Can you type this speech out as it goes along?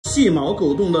细毛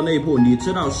狗洞的内部，你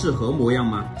知道是何模样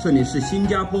吗？这里是新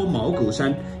加坡毛狗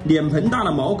山，脸盆大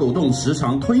的毛狗洞时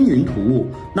常吞云吐雾。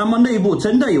那么内部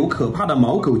真的有可怕的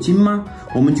毛狗精吗？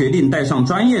我们决定带上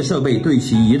专业设备对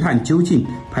其一探究竟。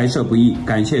拍摄不易，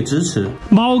感谢支持。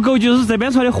毛狗就是这边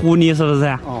说的狐狸，是不是？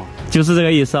哦，就是这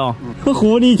个意思哦。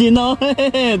狐狸精哦，嘿嘿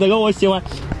嘿，这个我喜欢。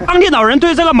当地老人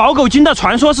对这个毛狗精的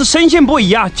传说是深信不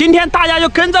疑啊。今天大家就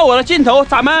跟着我的镜头，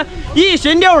咱们一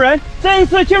行6人正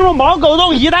式进入毛狗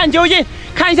洞一探究竟，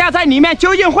看一下在里面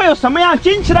究竟会有什么样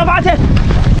惊奇的发现。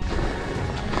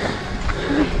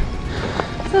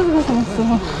这是个什么石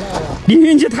头？你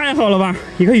运气太好了吧！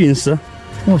一个陨石，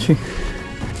我去，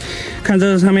看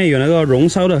这上面有那个熔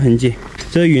烧的痕迹，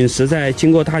这陨石在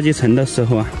经过大气层的时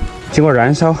候啊，经过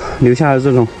燃烧留下了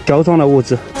这种胶状的物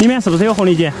质。里面是不是有狐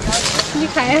狸精？你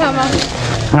看一下吧。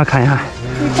那看一下。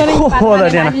我的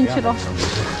天呐！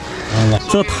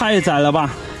这太窄了吧！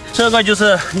这个就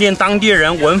是令当地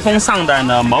人闻风丧胆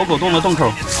的毛狗洞的洞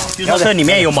口。据说这里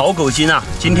面有毛狗精啊！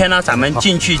今天呢，咱们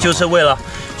进去就是为了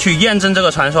去验证这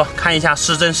个传说，看一下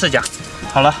是真是假。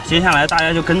好了，接下来大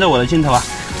家就跟着我的镜头啊，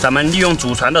咱们利用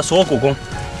祖传的锁骨功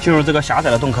进入这个狭窄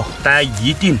的洞口，大家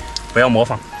一定不要模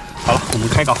仿。好了，我们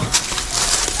开搞。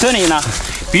这里呢，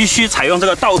必须采用这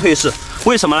个倒退式，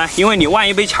为什么呢？因为你万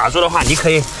一被卡住的话，你可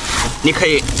以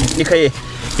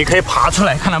爬出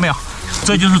来，看到没有？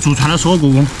这就是祖传的锁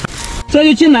骨功。这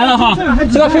就进来了哈，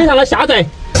这个非常的狭窄。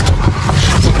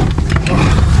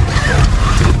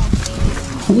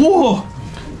哇，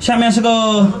下面是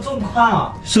个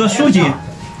竖井，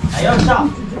还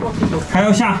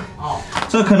要下，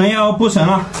这可能要布绳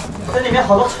了。这里面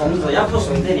好多虫子，要布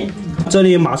绳这里。这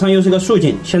里马上又是个竖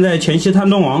井，现在前期探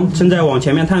洞王正在往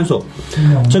前面探索。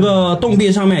这个洞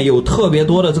壁上面有特别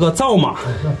多的这个灶马，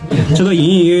这个隐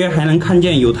隐约约还能看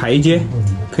见有台阶，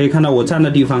可以看到我站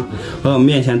的地方和我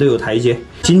面前都有台阶。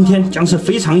今天将是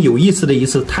非常有意思的一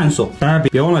次探索，大家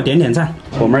别忘了点点赞。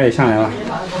我们也下来了，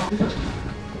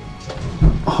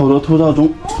好多凸灶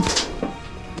钟，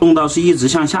洞道是一直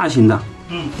向下行的。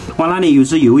往那里有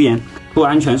只油盐，不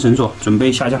安全绳索，准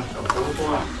备下降。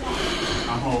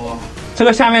这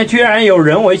个下面居然有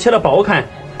人为切的薄坎，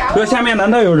这个下面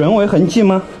难道有人为痕迹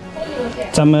吗？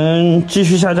咱们继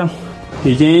续下降，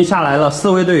已经下来了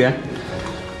4位队员，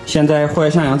现在户外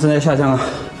向阳正在下降了。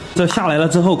这下来了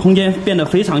之后，空间变得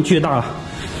非常巨大了。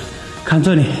看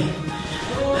这里，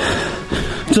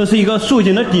这是一个竖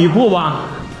井的底部吧？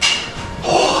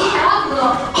哇，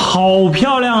好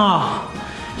漂亮啊！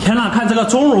天哪，看这个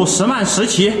钟乳石幔石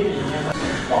旗，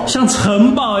像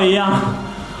城堡一样，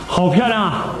好漂亮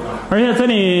啊！而且这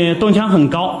里洞腔很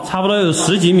高，差不多有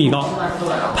10几米高。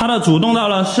它的主洞道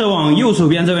呢是往右手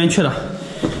边这边去的。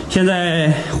现在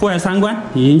户外3官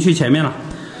已经去前面了。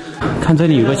看这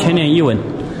里有个千年一吻，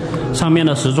上面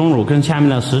的石钟乳跟下面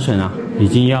的石笋啊，已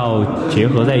经要结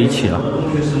合在一起了。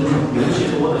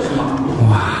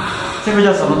哇，这个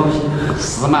叫什么东西？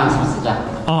石幔是不是叫？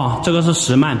哦，这个是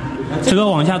石幔，这个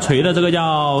往下垂的这个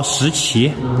叫石旗。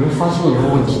有没有发现一个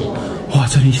问题？哇，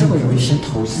这里像有一些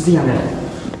头是这样的。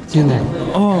真的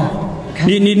哦，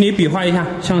你比划一下，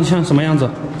像什么样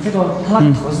子？这个它那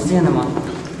个头是这样的吗？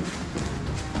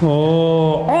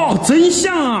哦，真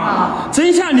像啊，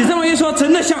真像！你这么一说，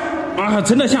真的像啊，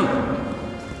真的像。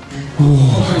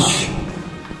我去，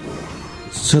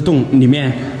这洞里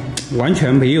面完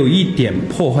全没有一点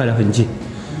破坏的痕迹，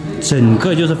整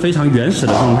个就是非常原始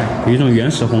的状态，有一种原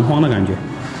始洪荒的感觉。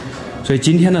所以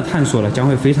今天的探索呢，将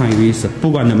会非常有意思，不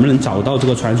管能不能找到这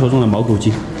个传说中的毛狗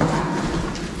精。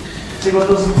哇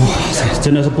塞，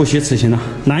真的是不虚此行了，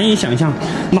难以想象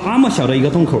那么小的一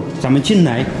个洞口，咱们进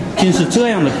来竟是这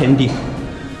样的天地，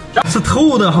是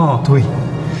透的哈。对，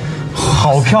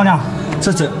好漂亮。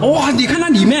哇，你看它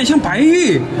里面像白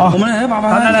玉啊！我们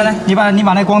来来，你把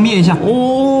那光灭一下。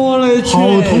我勒去，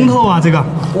好通透啊！这个，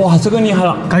哇，这个厉害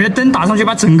了，感觉灯打上去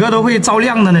把整个都会照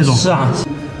亮的那种。是啊。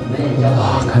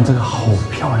哇，看这个好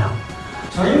漂亮。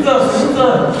绳子，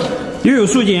又有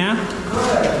竖井啊。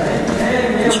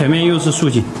前面又是竖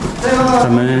井，咱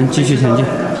们继续前进。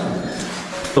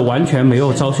完全没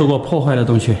有遭受过破坏的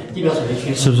洞穴，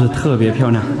是不是特别漂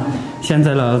亮？现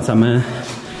在呢，咱们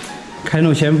开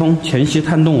路先锋前期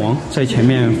探洞王在前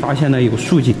面发现了有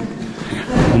竖井，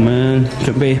我们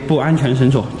准备布安全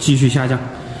绳索继续下降。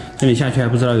这里下去还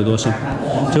不知道有多深。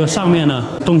这个上面呢，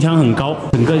洞腔很高，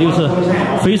整个就是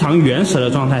非常原始的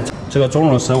状态。这个钟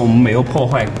乳石我们没有破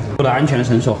坏，布了安全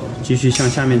绳索，继续向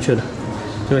下面去的。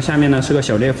这个下面呢是个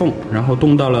小裂缝，然后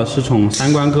洞道呢是从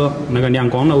3官哥那个亮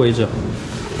光的位置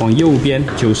往右边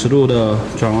90度的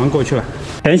转弯过去了。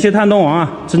前期探洞王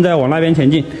啊正在往那边前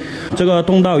进，这个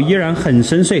洞道依然很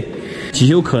深邃，极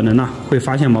有可能会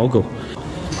发现毛狗。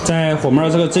在火门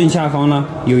这个正下方呢，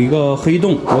有一个黑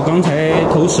洞，我刚才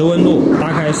投实温度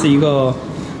大概是一个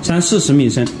30-40米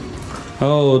深。然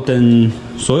后等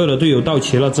所有的队友到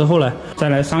齐了之后呢，再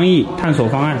来商议探索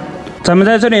方案。咱们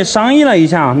在这里商议了一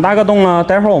下，那个洞呢，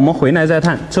待会儿我们回来再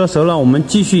探。这时候呢，我们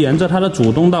继续沿着它的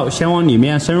主洞道，先往里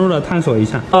面深入的探索一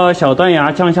下。小断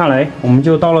崖降下来，我们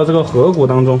就到了这个河谷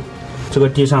当中。这个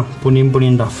地上不灵不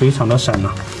灵的，非常的闪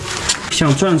啊，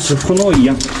像钻石铺落一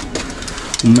样。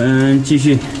我们继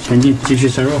续前进，继续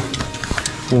深入。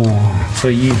哇，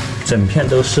这一整片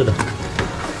都是的。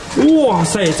哇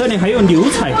塞，这里还有牛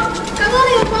踩！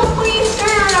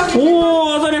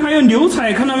哇，这里还有牛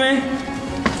踩，看到没？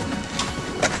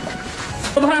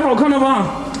这太好看了吧！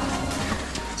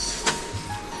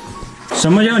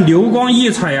什么叫流光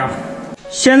溢彩呀？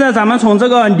现在咱们从这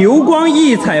个流光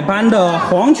溢彩般的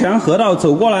黄泉河道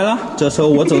走过来了。这时候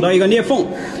我走到一个裂缝，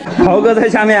豪哥在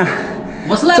下面。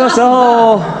这时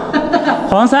候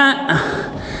黄山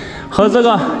和这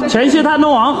个前期探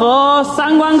洞王和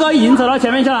三观哥已经走到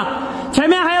前面去了。前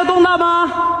面还有洞道吗？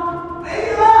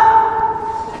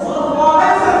我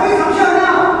还是非常漂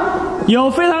亮。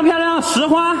有非常漂亮的石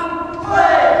花。对。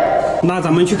那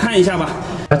咱们去看一下吧。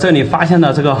在这里发现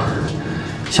了这个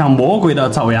像魔鬼的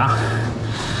爪牙，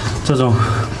这种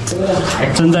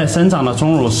正在生长的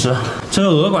钟乳石。这个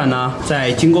鹅管呢，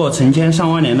在经过成千上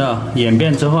万年的演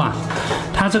变之后啊，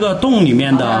它这个洞里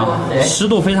面的湿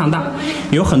度非常大，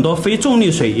有很多非重力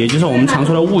水，也就是我们常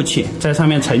说的雾气，在上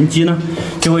面沉积呢，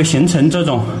就会形成这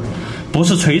种不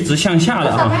是垂直向下的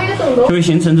啊，就会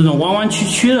形成这种弯弯曲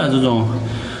曲的这种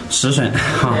石笋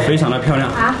啊，非常的漂亮。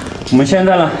我们现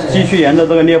在呢，继续沿着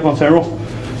这个裂缝深入，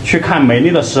去看美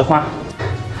丽的石花。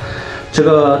这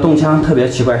个洞腔特别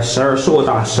奇怪，12硕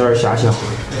大，12狭小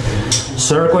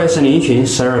，12怪石嶙峋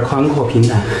，12宽阔平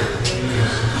坦。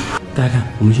大家看，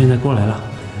我们现在过来了，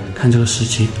看这个石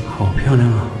旗，好漂亮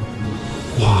啊！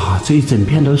哇，这一整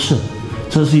片都是，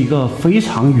这是一个非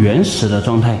常原始的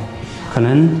状态。可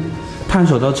能探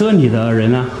索到这里的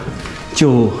人呢，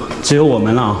就只有我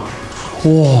们了。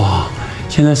哇，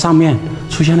现在上面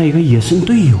出现了一个野生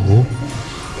队友，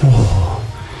哇！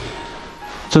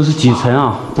这是几层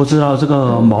啊？不知道这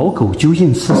个毛狗究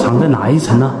竟是藏在哪一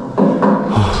层呢？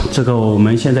啊，这个我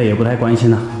们现在也不太关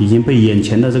心了，已经被眼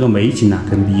前的这个美景呢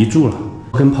给迷住了。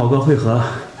跟袍哥汇合了，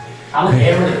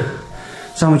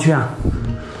上不去啊！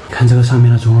看这个上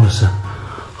面的钟乳石，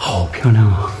好漂亮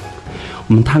啊！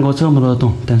我们探过这么多的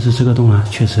洞，但是这个洞呢，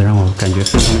确实让我感觉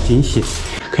非常的惊喜。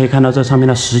可以看到这上面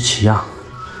的石旗啊，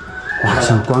哇，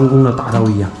像关公的大刀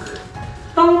一样。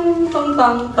当当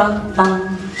当当当，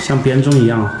像编钟一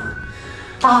样啊！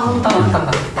当当当当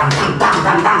当当当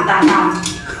当当当当，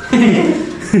嘿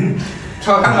嘿，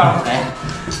跳杠杆来！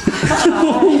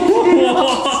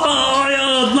哇呀，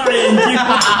大眼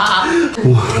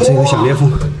睛！哇，这个小裂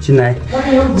缝进来，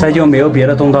再就没有别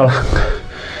的洞道了，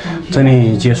这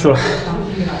里结束了。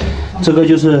这个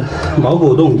就是毛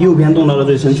狗洞右边洞道的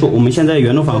最深处。我们现在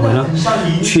原路返回了，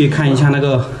去看一下那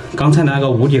个刚才的那个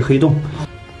无底黑洞。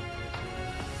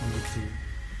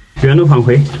原路返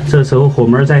回，这时候火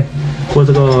门在过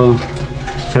这个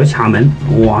小卡门，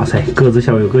哇塞，个子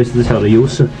小有个子小的优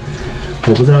势，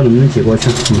我不知道能不能挤过去，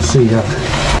我们试一下。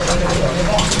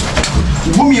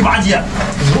5米8几，5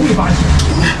米8几。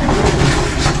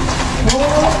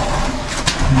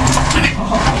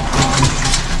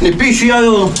你必须要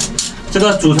用这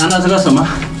个祖传的这个什么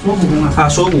缩骨功啊，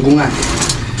缩骨功啊！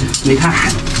你看，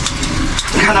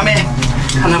看到没？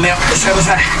看到没有？帅不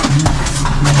帅？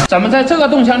咱们在这个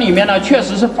洞腔里面呢，确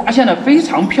实是发现了非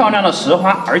常漂亮的石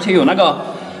花，而且有那个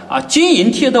金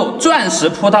银剔透、钻石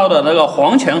铺道的那个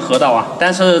黄泉河道啊，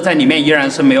但是在里面依然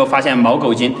是没有发现毛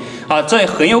狗精啊，这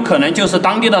很有可能就是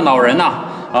当地的老人呐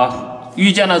遇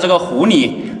见了这个狐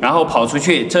狸，然后跑出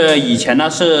去。这以前呢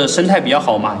是生态比较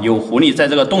好嘛，有狐狸在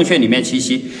这个洞穴里面栖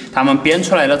息，他们编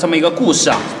出来了这么一个故事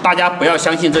啊，大家不要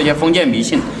相信这些封建迷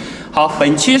信。好，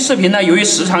本期视频呢，由于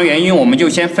时长原因，我们就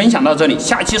先分享到这里。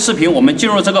下期视频我们进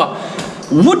入这个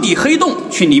无底黑洞，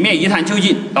去里面一探究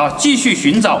竟啊，继续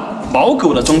寻找毛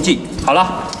狗的踪迹。好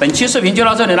了，本期视频就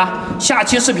到这里了，下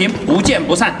期视频不见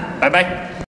不散，拜拜。